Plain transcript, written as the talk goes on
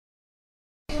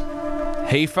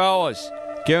Hey fellas,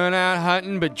 going out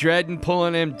hunting but dreading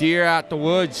pulling them deer out the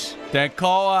woods? Then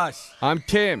call us. I'm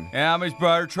Tim, And I'm his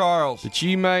brother Charles. but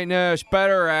you might know us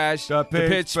better as The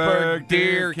Pittsburgh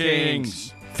Deer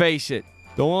Kings. Face it,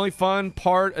 the only fun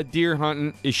part of deer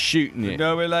hunting is shooting it.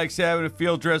 Nobody likes having a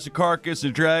field dress a carcass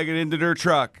and drag it into their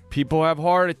truck. People have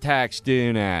heart attacks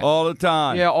doing that. All the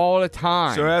time. Yeah, all the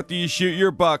time. So after you shoot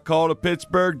your buck, call the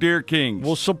Pittsburgh Deer Kings.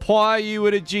 We'll supply you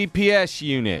with a GPS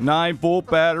unit. 9-volt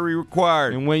battery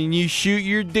required. And when you shoot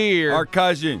your deer, Our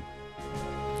cousin,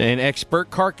 an expert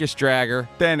carcass dragger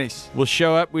Dennis. will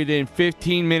show up within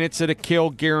 15 minutes of the kill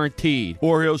guaranteed.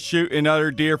 Or he'll shoot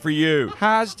another deer for you.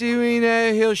 How's doing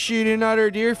he'll shoot another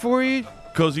deer for you?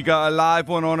 Because he got a live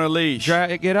one on a leash.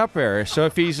 Get up there. So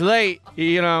if he's late,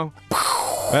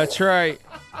 that's right.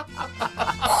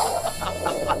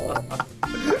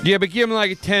 Yeah, but give him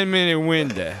like a 10-minute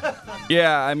window.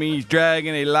 Yeah, I mean, he's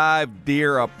dragging a live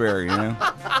deer up there, you know?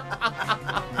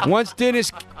 Once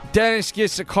Dennis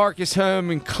gets the carcass home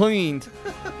and cleaned.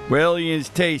 Well, he has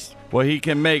taste what he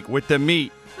can make with the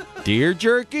meat. Deer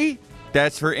jerky?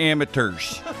 That's for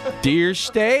amateurs. Deer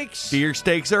steaks? Deer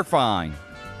steaks are fine.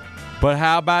 But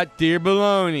how about deer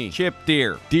bologna? Chip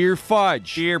deer. Deer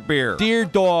fudge? Deer beer. Deer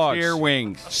dogs? Deer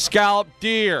wings. Scalloped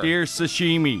deer? Deer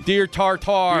sashimi. Deer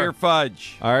tartare? Deer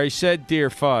fudge. I already said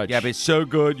deer fudge. Yeah, but it's so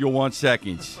good you'll want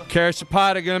seconds.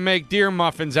 Carasapata gonna make deer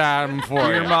muffins out of them for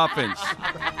Deer you. muffins.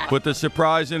 With the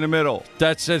surprise in the middle.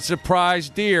 That's a surprise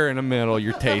deer in the middle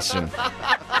you're tasting.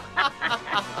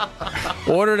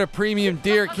 Order the Premium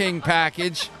Deer King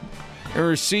package and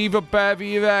receive a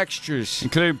bevy of extras.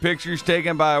 Including pictures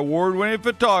taken by award-winning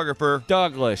photographer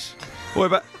Douglas,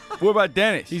 What about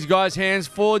Dennis? he's got his hands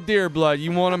full of deer blood.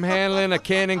 You want him handling a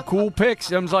Canon Cool Pics?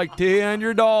 Them's like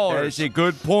 $200. That is a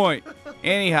good point.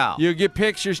 Anyhow, You'll get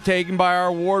pictures taken by our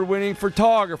award-winning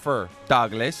photographer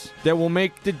Douglas, that will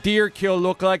make the deer kill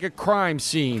look like a crime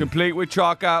scene. complete with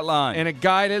chalk outline. And a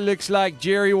guy that looks like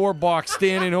Jerry Orbach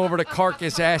standing over the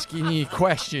carcass asking you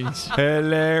questions.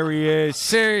 Hilarious.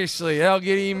 Seriously, they'll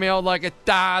get emailed like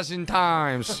 1,000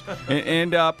 times. And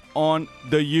end up on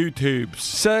the YouTubes.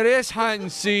 So this hunting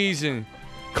season,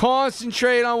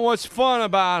 concentrate on what's fun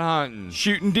about hunting.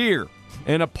 Shooting deer.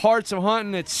 And the parts of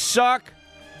hunting that suck,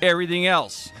 Everything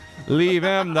else. leave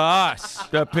them to us.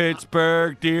 The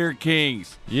Pittsburgh Deer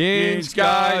Kings. Yins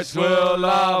guys will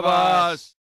love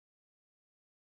us.